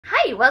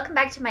Hi, welcome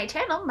back to my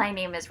channel. My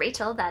name is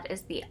Rachel, that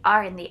is the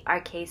R in the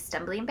RK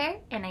Stumbling Bear,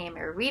 and I am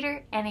a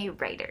reader and a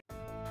writer.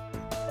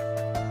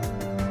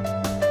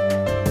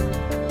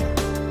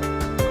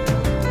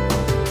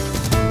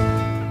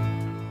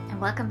 And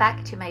welcome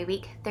back to my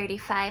week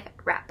 35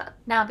 wrap-up.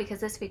 Now, because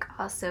this week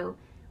also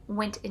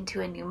went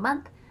into a new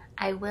month,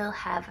 I will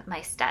have my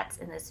stats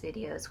in this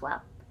video as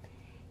well.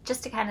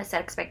 Just to kind of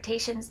set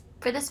expectations,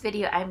 for this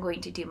video I'm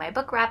going to do my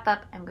book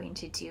wrap-up, I'm going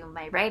to do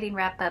my writing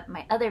wrap-up,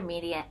 my other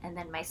media, and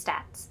then my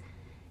stats.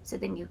 So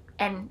then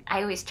and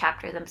I always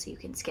chapter them so you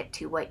can skip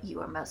to what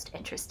you are most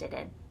interested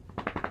in.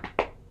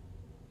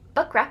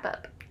 Book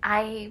wrap-up.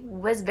 I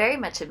was very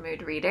much a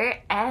mood reader,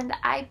 and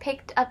I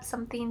picked up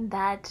something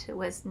that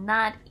was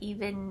not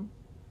even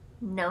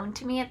known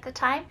to me at the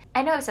time.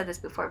 I know I've said this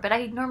before, but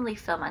I normally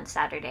film on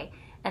Saturday,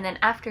 and then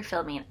after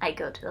filming I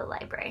go to the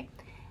library.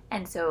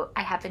 And so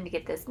I happened to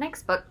get this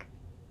next book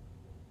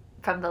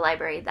from the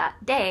library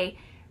that day,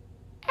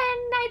 and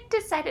I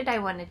decided I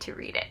wanted to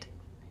read it.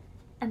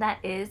 And that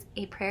is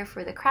A Prayer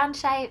for the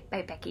Crownshy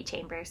by Becky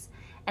Chambers.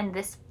 And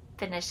this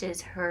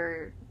finishes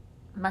her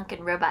Monk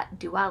and Robot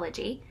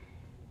duology.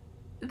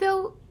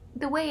 Though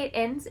the way it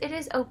ends, it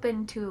is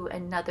open to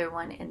another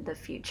one in the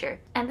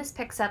future. And this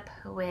picks up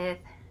with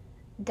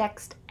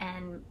Dext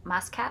and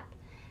Moscap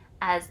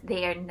as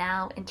they are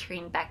now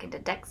entering back into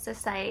Dext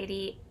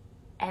society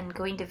and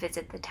going to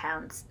visit the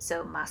towns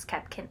so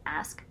Moscap can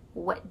ask,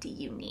 "What do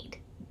you need?"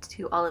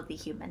 to all of the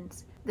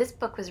humans. This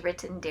book was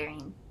written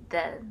during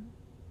the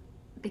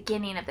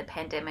beginning of the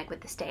pandemic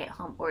with the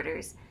stay-at-home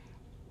orders,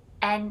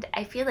 and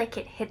I feel like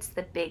it hits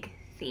the big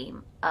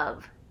theme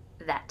of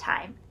that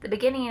time. The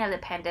beginning of the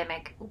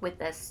pandemic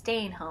with us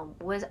staying home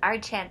was our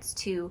chance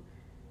to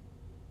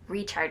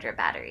recharge our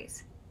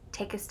batteries,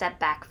 take a step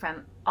back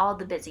from all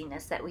the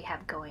busyness that we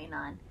have going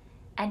on,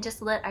 and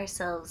just let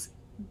ourselves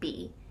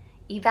be.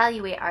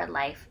 Evaluate our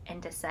life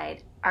and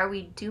decide, are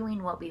we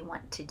doing what we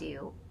want to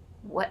do?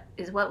 What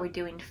we're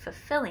doing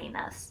fulfilling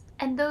us?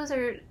 And those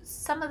are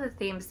some of the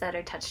themes that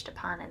are touched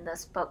upon in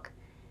this book.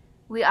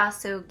 We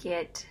also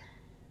get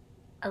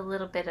a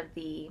little bit of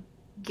the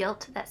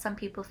guilt that some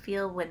people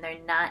feel when they're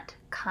not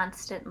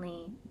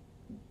constantly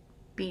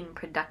being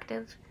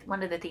productive.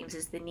 One of the themes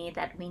is the need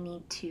that we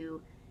need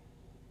to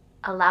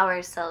allow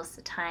ourselves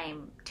the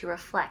time to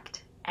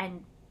reflect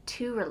and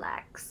to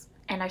relax.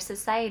 And our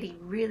society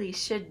really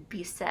should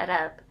be set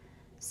up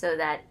so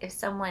that if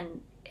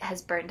someone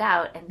has burned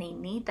out and they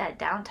need that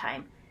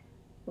downtime,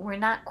 we're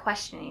not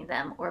questioning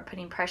them or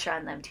putting pressure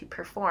on them to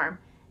perform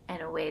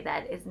in a way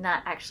that is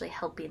not actually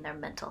helping their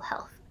mental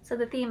health. So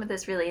the theme of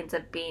this really ends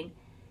up being,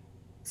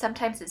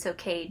 sometimes it's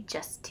okay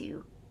just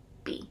to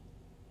be.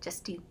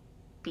 Just to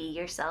be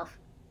yourself,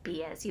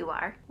 be as you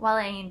are. While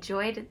I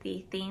enjoyed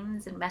the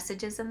themes and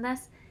messages in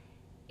this,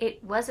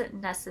 it wasn't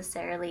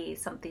necessarily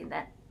something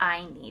that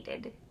I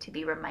needed to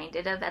be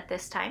reminded of at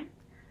this time.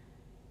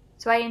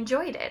 So I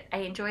enjoyed it. I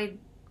enjoyed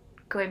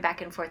going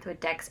back and forth with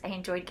Dex. I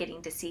enjoyed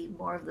getting to see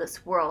more of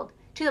this world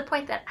to the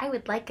point that I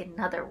would like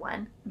another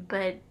one,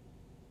 but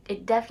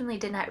it definitely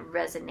did not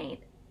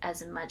resonate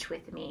as much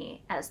with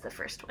me as the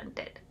first one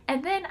did.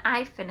 And then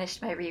I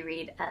finished my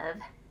reread of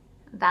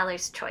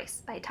Valor's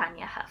Choice by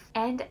Tanya Huff.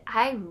 And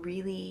I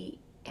really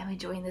am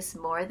enjoying this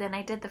more than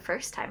I did the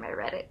first time I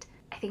read it.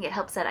 I think it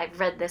helps that I've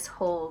read this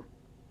whole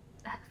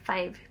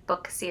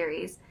 5-book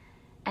series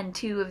and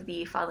 2 of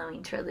the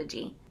following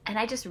trilogy. And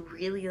I just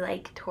really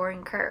like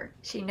Toryn Kerr.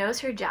 She knows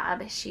her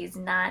job. She's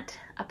not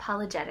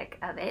apologetic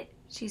of it.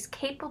 She's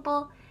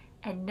capable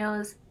and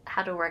knows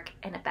how to work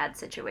in a bad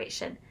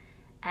situation.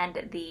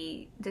 And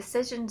the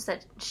decisions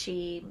that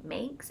she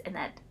makes and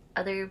that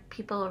other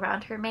people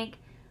around her make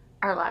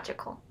are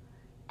logical.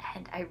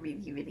 And I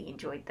really, really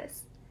enjoyed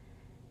this.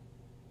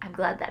 I'm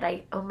glad that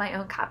I own my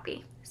own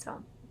copy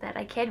so that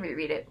I can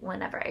reread it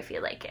whenever I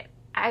feel like it.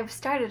 I've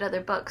started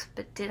other books,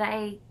 but did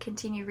I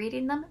continue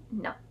reading them?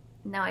 No.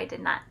 No, I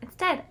did not.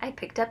 Instead, I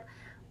picked up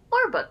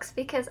more books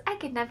because I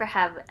could never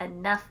have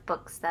enough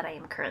books that I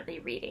am currently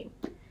reading.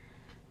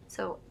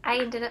 So I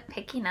ended up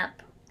picking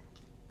up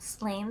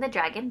Slaying the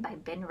Dragon by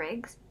Ben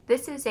Riggs.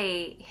 This is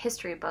a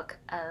history book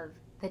of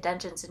the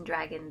Dungeons &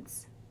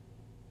 Dragons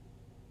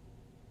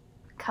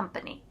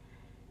company.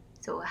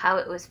 So how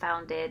it was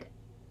founded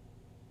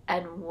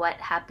and what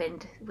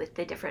happened with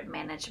the different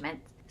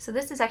management. So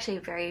this is actually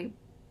a very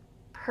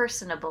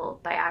personable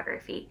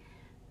biography.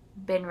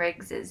 Ben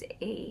Riggs is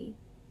a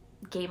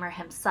gamer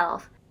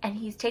himself, and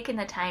he's taken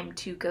the time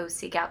to go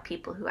seek out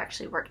people who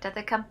actually worked at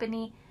the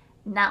company,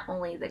 not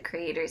only the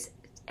creators,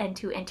 and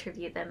to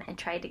interview them and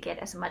try to get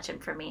as much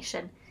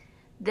information.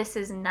 This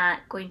is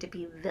not going to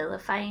be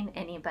vilifying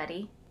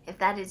anybody. If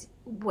that is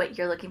what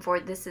you're looking for,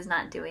 this is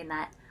not doing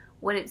that.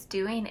 What it's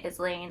doing is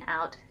laying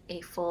out a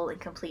full and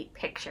complete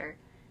picture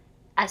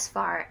as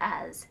far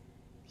as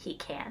he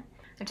can.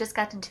 I've just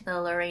gotten to the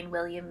Lorraine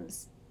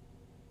Williams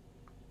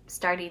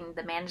starting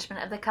the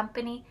management of the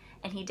company,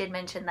 and he did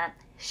mention that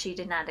she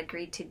did not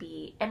agree to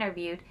be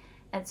interviewed,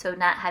 and so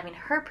not having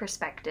her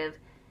perspective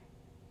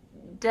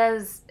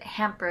does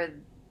hamper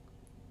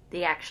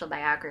the actual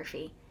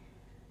biography.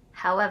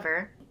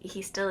 However,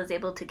 he still is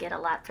able to get a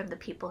lot from the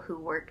people who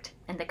worked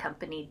in the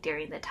company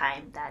during the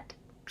time that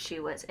she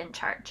was in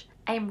charge.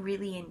 I am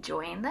really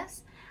enjoying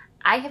this.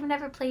 I have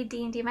never played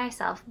D&D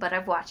myself, but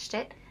I've watched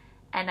it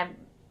and I've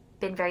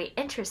been very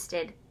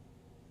interested,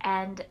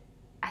 and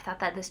I thought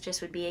that this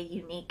just would be a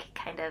unique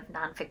kind of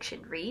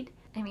nonfiction read.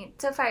 I mean,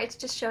 so far it's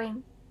just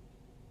showing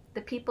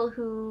the people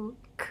who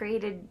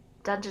created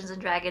Dungeons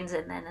and Dragons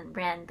and then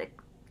ran the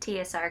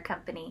TSR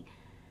company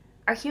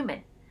are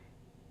human.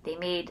 They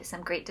made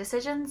some great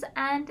decisions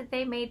and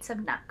they made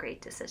some not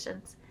great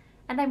decisions.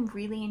 And I'm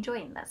really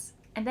enjoying this.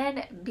 And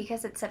then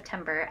because it's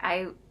September,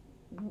 I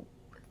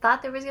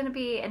thought there was going to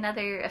be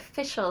another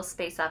official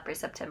space opera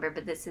September,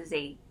 but this is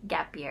a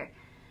gap year.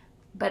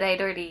 But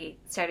I'd already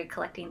started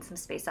collecting some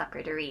space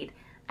opera to read.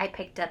 I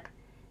picked up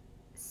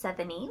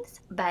Seven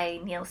Eves by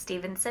Neal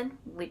Stephenson,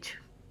 which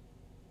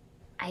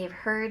I have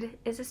heard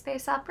is a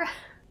space opera.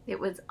 It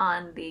was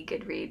on the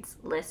Goodreads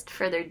list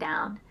further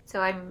down,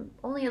 so I'm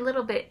only a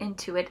little bit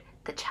into it.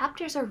 The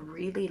chapters are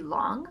really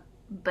long,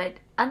 but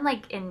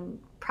unlike in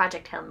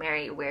Project Hail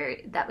Mary, where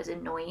that was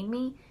annoying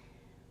me,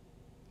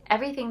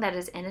 everything that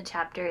is in a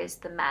chapter is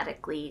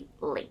thematically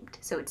linked.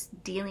 So it's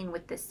dealing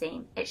with the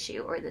same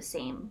issue or the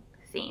same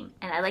theme.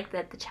 And I like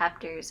that the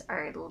chapters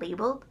are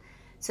labeled,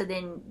 so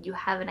then you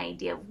have an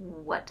idea of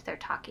what they're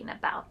talking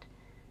about.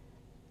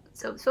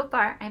 So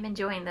far, I'm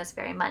enjoying this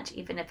very much,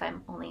 even if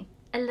I'm only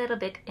a little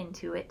bit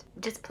into it.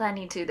 Just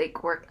planning to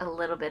work a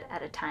little bit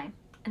at a time.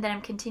 And then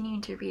I'm continuing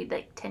to read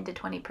 10 to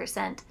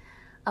 20%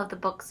 of the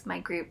books my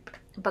group,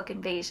 Book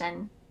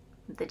Invasion,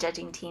 the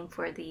judging team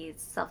for the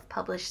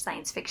self-published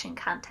science fiction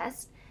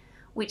contest,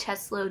 which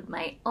has slowed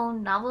my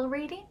own novel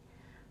reading,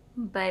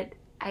 but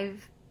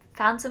I've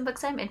found some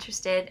books I'm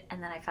interested,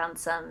 and then I found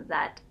some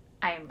that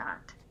I am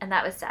not. And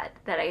that was sad,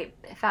 that I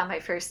found my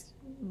first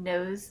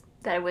no's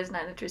that I was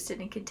not interested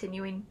in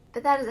continuing.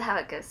 But that is how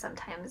it goes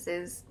sometimes,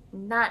 is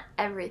not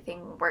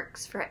everything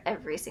works for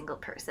every single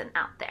person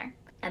out there.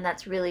 And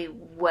that's really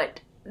what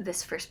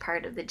this first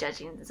part of the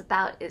judging is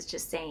about, is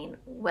just saying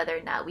whether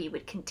or not we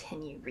would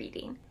continue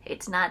reading.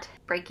 It's not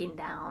breaking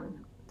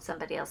down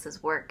somebody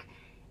else's work.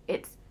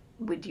 It's,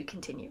 would you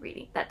continue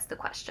reading? That's the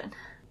question.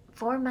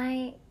 For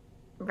my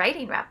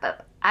writing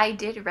wrap-up, I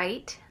did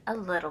write a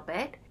little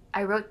bit.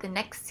 I wrote the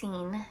next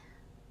scene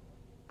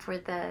for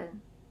the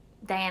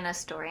Diana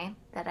story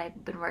that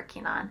I've been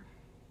working on.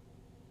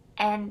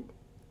 And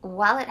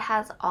while it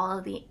has all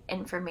of the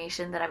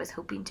information that I was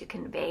hoping to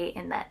convey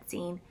in that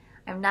scene,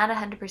 I'm not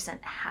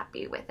 100%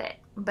 happy with it.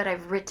 But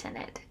I've written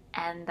it,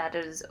 and that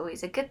is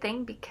always a good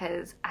thing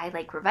because I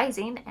like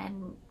revising,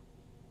 and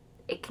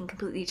it can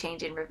completely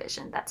change in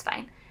revision. That's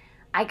fine.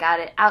 I got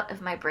it out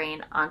of my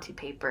brain onto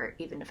paper,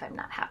 even if I'm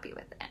not happy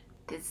with it.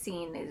 This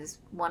scene is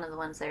one of the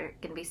ones that are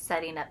going to be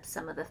setting up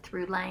some of the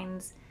through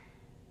lines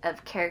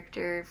of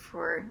character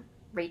for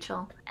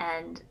Rachel,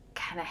 and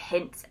kind of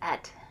hints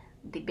at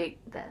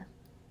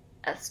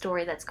a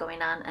story that's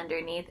going on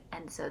underneath.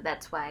 And so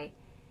that's why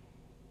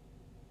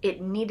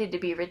it needed to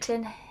be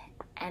written,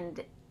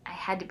 and I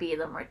had to be a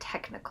little more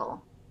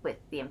technical with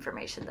the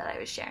information that I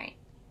was sharing.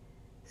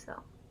 So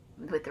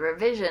with the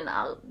revision,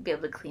 I'll be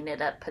able to clean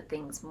it up, put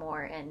things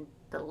more in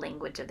the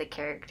language of the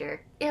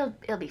character.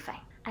 It'll be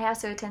fine. I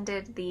also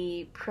attended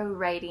the Pro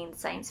Writing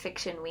Science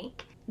Fiction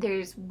Week.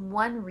 There's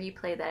one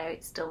replay that I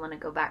still want to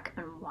go back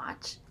and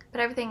watch,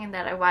 but everything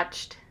that I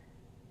watched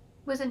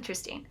was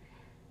interesting.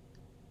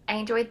 I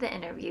enjoyed the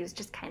interviews,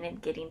 just kind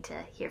of getting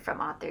to hear from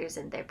authors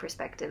and their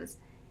perspectives.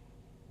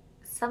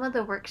 Some of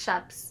the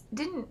workshops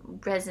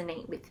didn't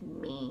resonate with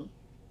me,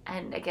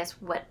 and I guess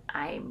what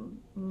I'm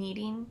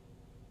needing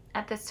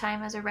at this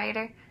time as a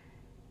writer.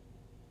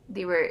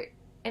 They were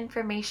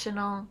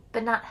informational,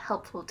 but not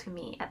helpful to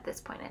me at this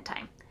point in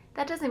time.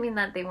 That doesn't mean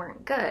that they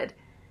weren't good,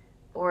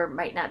 or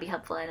might not be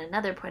helpful at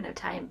another point of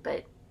time,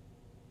 but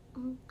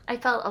I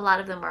felt a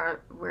lot of them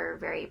were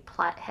very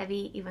plot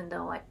heavy, even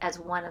though, as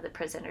one of the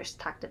presenters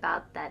talked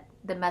about, that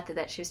the method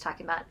that she was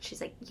talking about,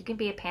 she's like, you can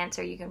be a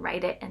pantser, you can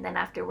write it, and then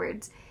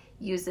afterwards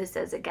use this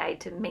as a guide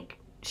to make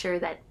sure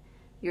that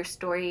your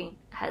story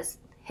has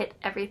hit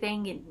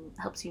everything and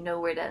helps you know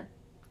where to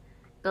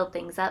build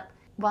things up.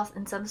 While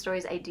in some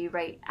stories I do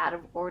write out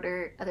of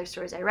order, other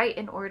stories I write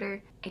in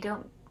order. I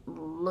don't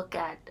look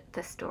at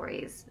the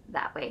stories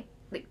that way.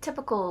 Like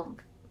typical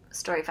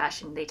story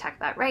fashion, they talk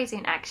about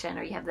rising action,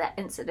 or you have that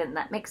incident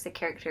that makes the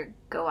character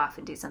go off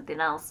and do something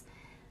else.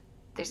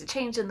 There's a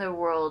change in the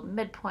world,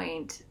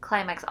 midpoint,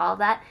 climax, all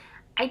that.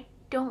 I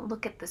don't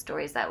look at the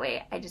stories that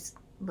way. I just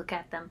look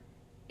at them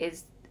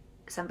as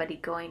somebody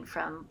going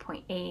from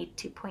point A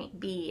to point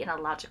B in a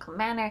logical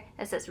manner.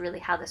 That's really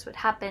how this would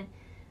happen.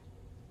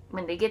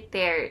 When they get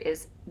there,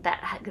 is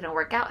that going to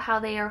work out how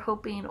they are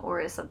hoping,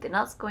 or is something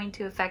else going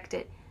to affect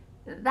it?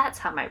 That's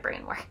how my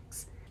brain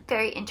works.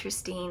 Very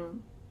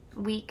interesting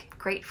week.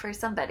 Great for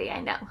somebody, I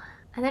know.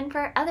 And then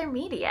for other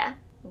media,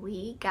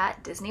 we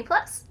got Disney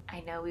Plus.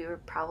 I know we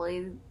were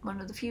probably one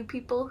of the few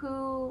people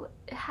who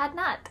had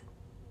not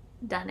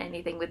done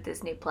anything with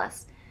Disney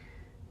Plus.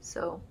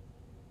 So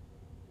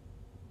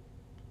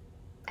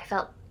I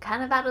felt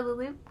kind of out of the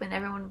loop when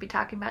everyone would be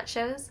talking about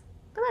shows,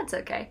 but that's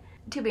okay.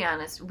 To be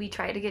honest, we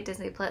tried to get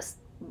Disney Plus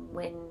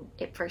when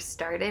it first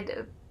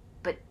started,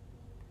 but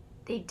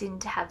they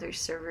didn't have their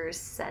servers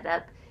set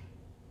up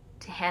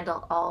to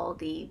handle all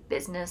the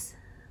business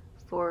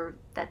for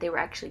that they were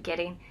actually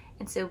getting,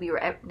 and so we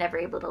were never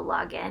able to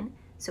log in,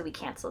 so we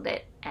canceled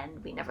it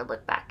and we never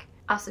looked back.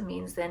 Also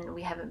means then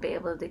we haven't been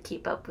able to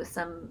keep up with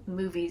some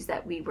movies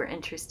that we were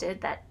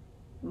interested that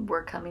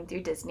were coming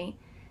through Disney.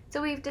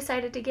 So we've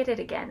decided to get it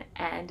again,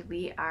 and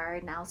we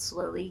are now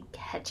slowly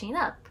catching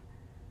up.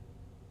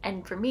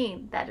 And for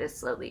me, that is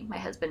slowly. My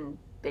husband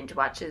binge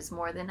watches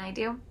more than I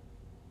do,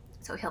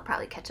 so he'll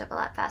probably catch up a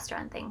lot faster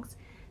on things.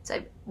 So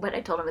what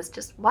I told him is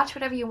just watch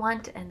whatever you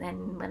want, and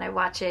then when I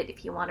watch it,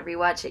 if you want to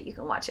rewatch it, you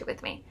can watch it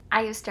with me.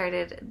 I have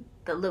started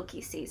the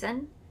Loki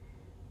season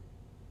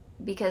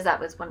because that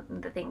was one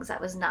of the things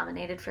that was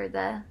nominated for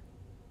the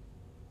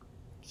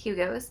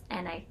Hugos,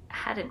 and I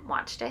hadn't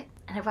watched it.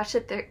 And I've watched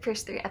the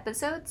first 3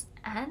 episodes,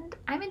 and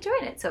I'm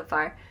enjoying it so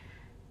far.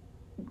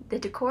 The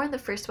decor in the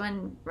first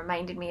one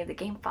reminded me of the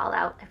game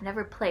Fallout. I've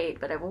never played,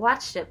 but I've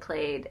watched it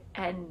played,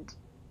 and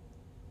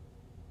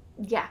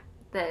yeah,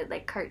 the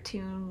like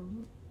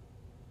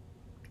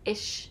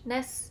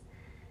cartoon-ishness,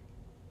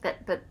 but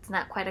it's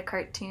not quite a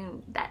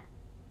cartoon, that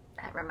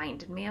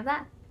reminded me of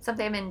that.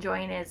 Something I'm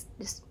enjoying is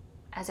just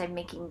as I'm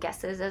making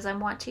guesses as I'm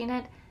watching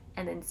it,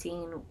 and then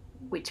seeing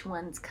which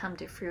ones come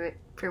to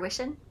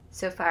fruition.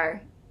 So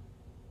far,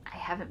 I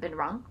haven't been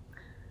wrong,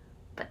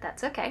 but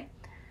that's okay.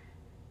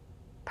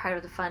 Part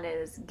of the fun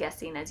is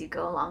guessing as you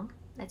go along,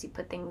 as you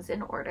put things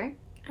in order,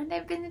 and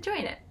I've been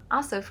enjoying it.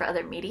 Also, for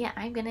other media,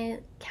 I'm going to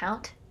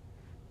count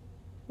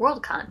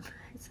Worldcon,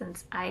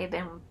 since I have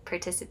been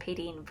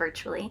participating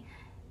virtually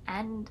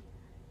and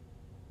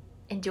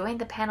enjoying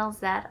the panels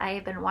that I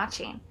have been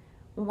watching.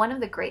 One of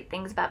the great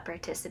things about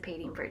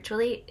participating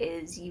virtually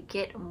is you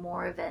get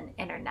more of an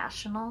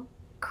international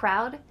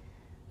crowd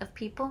of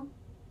people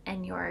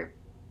in your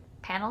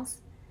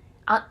panels,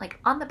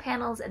 on the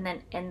panels and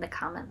then in the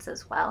comments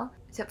as well.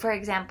 So for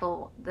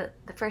example, the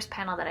first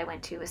panel that I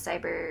went to was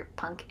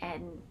Cyberpunk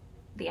and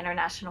the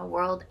international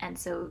world, and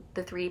so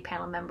the 3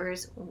 panel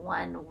members,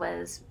 one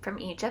was from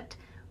Egypt,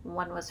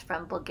 one was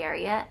from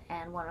Bulgaria,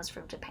 and one was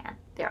from Japan.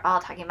 They're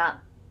all talking about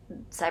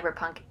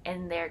Cyberpunk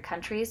in their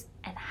countries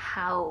and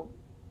how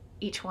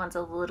each one's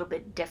a little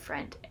bit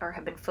different or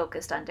have been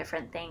focused on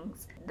different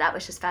things. That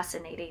was just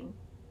fascinating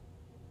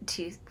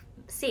to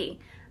see.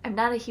 I'm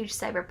not a huge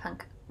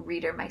Cyberpunk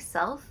reader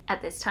myself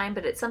at this time,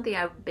 but it's something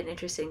I've been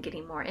interested in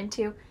getting more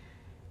into.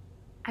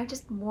 I'm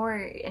just more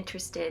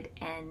interested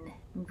in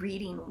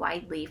reading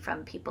widely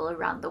from people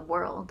around the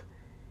world,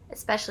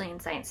 especially in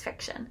science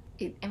fiction.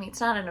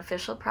 It's not an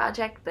official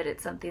project, but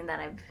it's something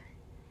that I've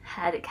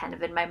had it kind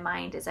of in my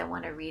mind, is I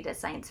want to read a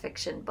science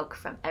fiction book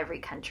from every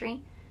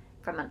country,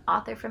 from an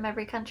author from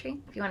every country.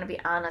 If you want to be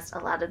honest, a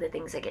lot of the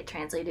things that get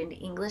translated into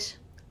English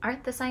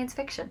aren't the science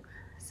fiction.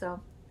 So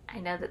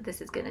I know that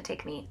this is going to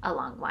take me a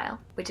long while,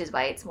 which is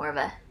why it's more of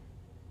a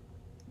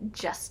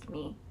just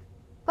me.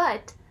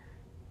 But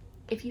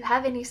if you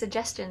have any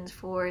suggestions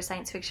for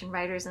science fiction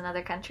writers in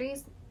other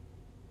countries,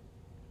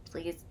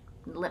 please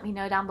let me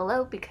know down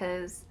below,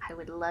 because I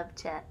would love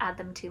to add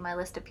them to my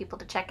list of people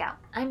to check out.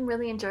 I'm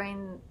really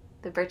enjoying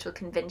the virtual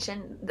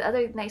convention. The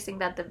other nice thing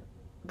about the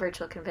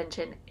virtual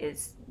convention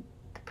is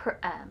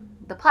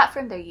the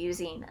platform they're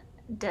using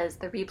does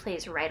the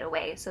replays right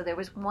away. So there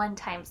was one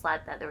time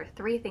slot that there were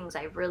 3 things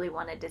I really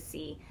wanted to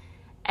see,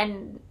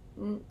 and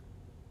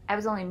I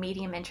was only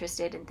medium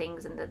interested in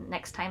things in the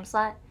next time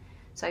slot.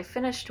 So I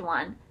finished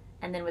one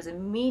and then was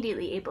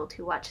immediately able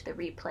to watch the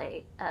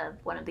replay of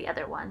one of the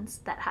other ones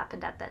that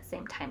happened at that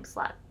same time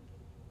slot.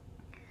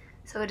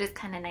 So it is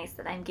kind of nice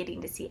that I'm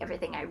getting to see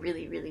everything I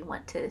really, really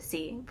want to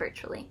see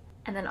virtually.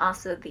 And then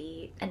also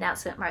the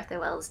announcement Martha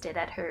Wells did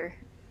at her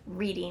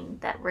reading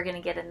that we're going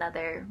to get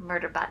another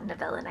Murderbot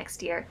novella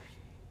next year.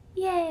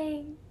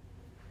 Yay!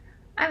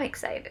 I'm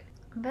excited.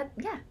 But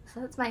yeah, so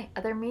that's my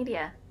other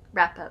media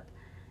wrap up.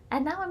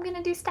 And now I'm going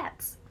to do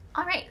stats.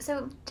 Alright,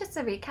 so just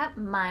to recap,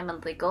 my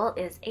monthly goal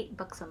is 8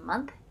 books a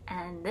month,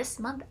 and this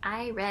month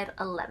I read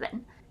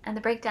 11. And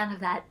the breakdown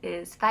of that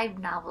is 5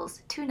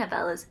 novels, 2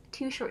 novellas,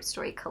 2 short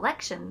story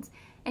collections,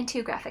 and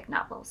 2 graphic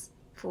novels.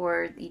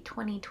 For the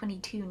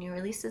 2022 new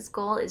releases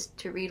goal is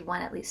to read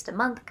 1 at least a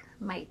month.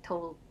 My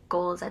total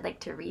goal is I'd like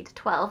to read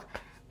 12.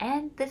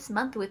 And this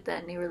month with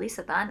the new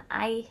release-a-thon,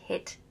 I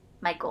hit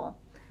my goal.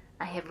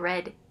 I have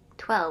read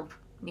 12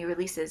 new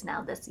releases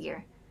now this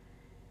year.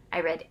 I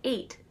read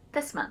 8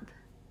 this month.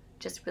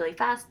 Just really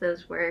fast,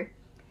 those were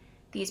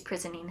These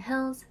Prisoning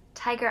Hills,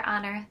 Tiger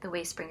Honor, The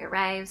Way Spring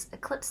Arrives,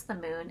 Eclipse the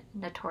Moon,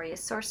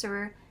 Notorious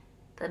Sorcerer,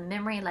 The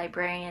Memory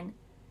Librarian,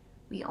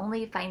 We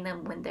Only Find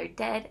Them When They're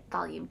Dead,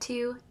 Volume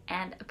 2,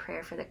 and A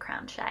Prayer for the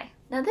Crown Shy.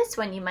 Now this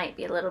one you might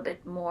be a little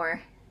bit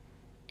more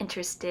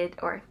interested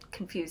or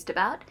confused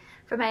about.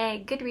 For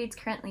my Goodreads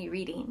currently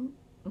reading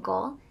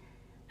goal,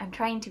 I'm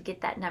trying to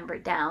get that number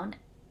down,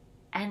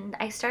 and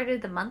I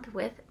started the month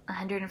with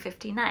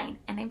 159,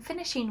 and I'm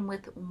finishing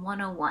with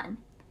 101.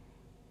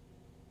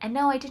 And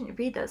no, I didn't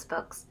read those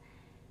books.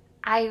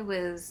 I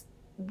was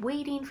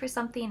waiting for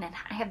something, and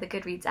I have the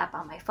Goodreads app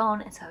on my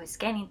phone, and so I was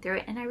scanning through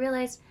it, and I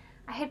realized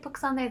I had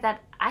books on there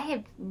that I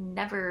had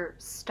never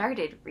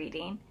started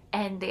reading,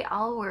 and they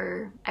all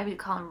were, I would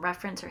call them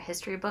reference or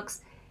history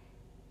books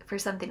for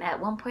something at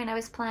one point I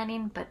was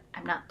planning, but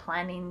I'm not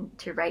planning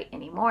to write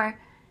anymore.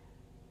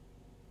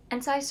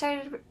 And so I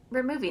started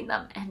removing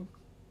them, and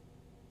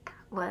that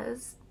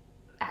was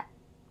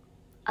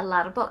a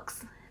lot of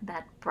books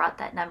that brought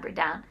that number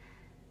down.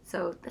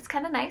 So that's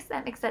kind of nice.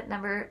 That makes that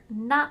number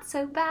not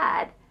so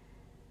bad,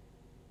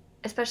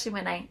 especially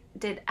when I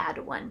did add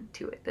one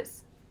to it.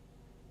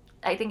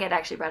 I think I'd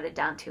actually brought it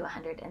down to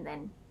 100 and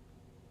then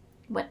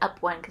went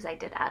up one because I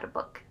did add a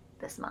book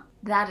this month.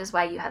 That is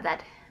why you have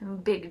that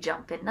big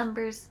jump in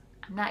numbers.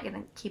 I'm not going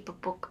to keep a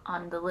book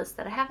on the list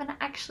that I haven't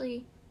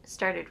actually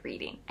started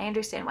reading. I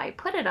understand why I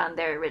put it on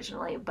there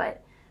originally,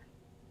 but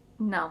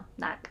no,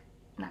 not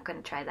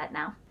going to try that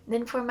now.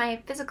 Then for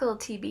my physical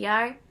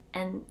TBR,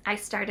 and I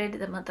started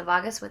the month of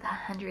August with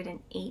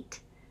 108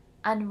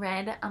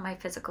 unread on my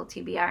physical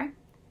TBR.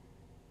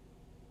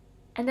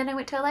 And then I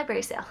went to a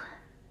library sale.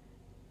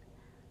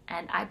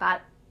 And I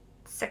bought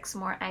 6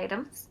 more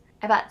items.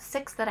 I bought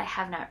 6 that I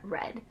have not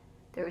read.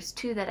 There was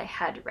 2 that I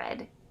had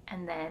read.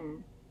 And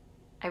then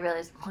I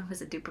realized one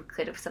was a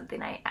duplicate of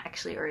something I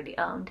actually already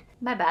owned.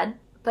 My bad.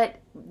 But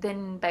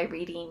then by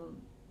reading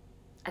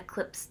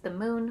Eclipse the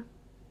Moon,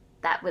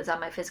 that was on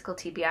my physical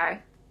TBR.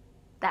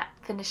 That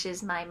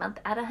finishes my month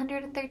at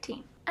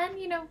 113. And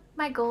you know,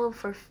 my goal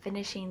for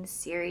finishing the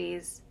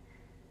series,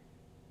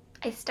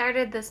 I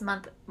started this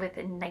month with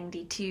a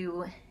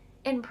 92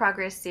 in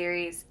progress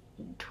series,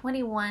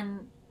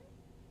 21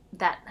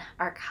 that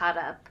are caught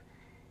up.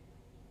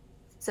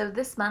 So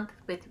this month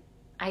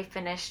I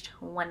finished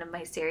one of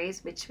my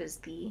series, which was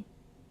the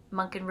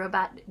Monk and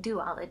Robot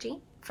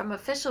duology. From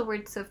official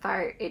words so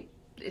far,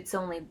 it's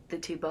only the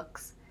 2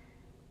 books.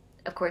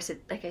 Of course,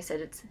 like I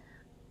said, it's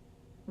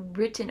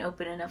written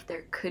open enough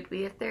there could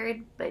be a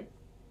third, but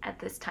at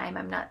this time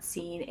I'm not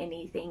seeing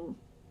anything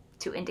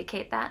to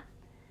indicate that.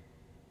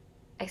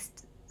 I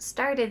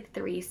started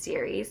 3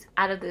 series.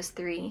 Out of those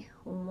 3,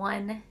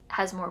 1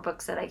 has more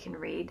books that I can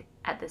read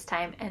at this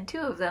time, and 2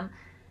 of them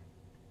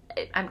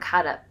I'm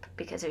caught up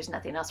because there's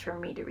nothing else for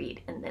me to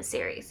read in this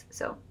series.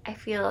 So I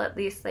feel at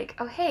least like,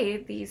 oh hey,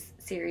 these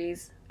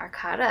series are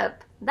caught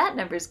up. That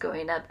number's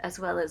going up as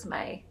well as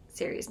my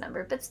series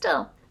number, but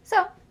still.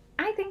 So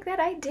I think that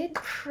I did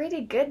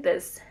pretty good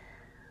this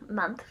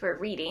month for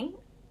reading.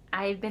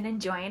 I've been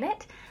enjoying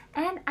it,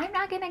 and I'm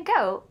now gonna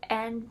go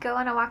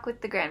on a walk with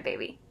the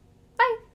grandbaby. Bye!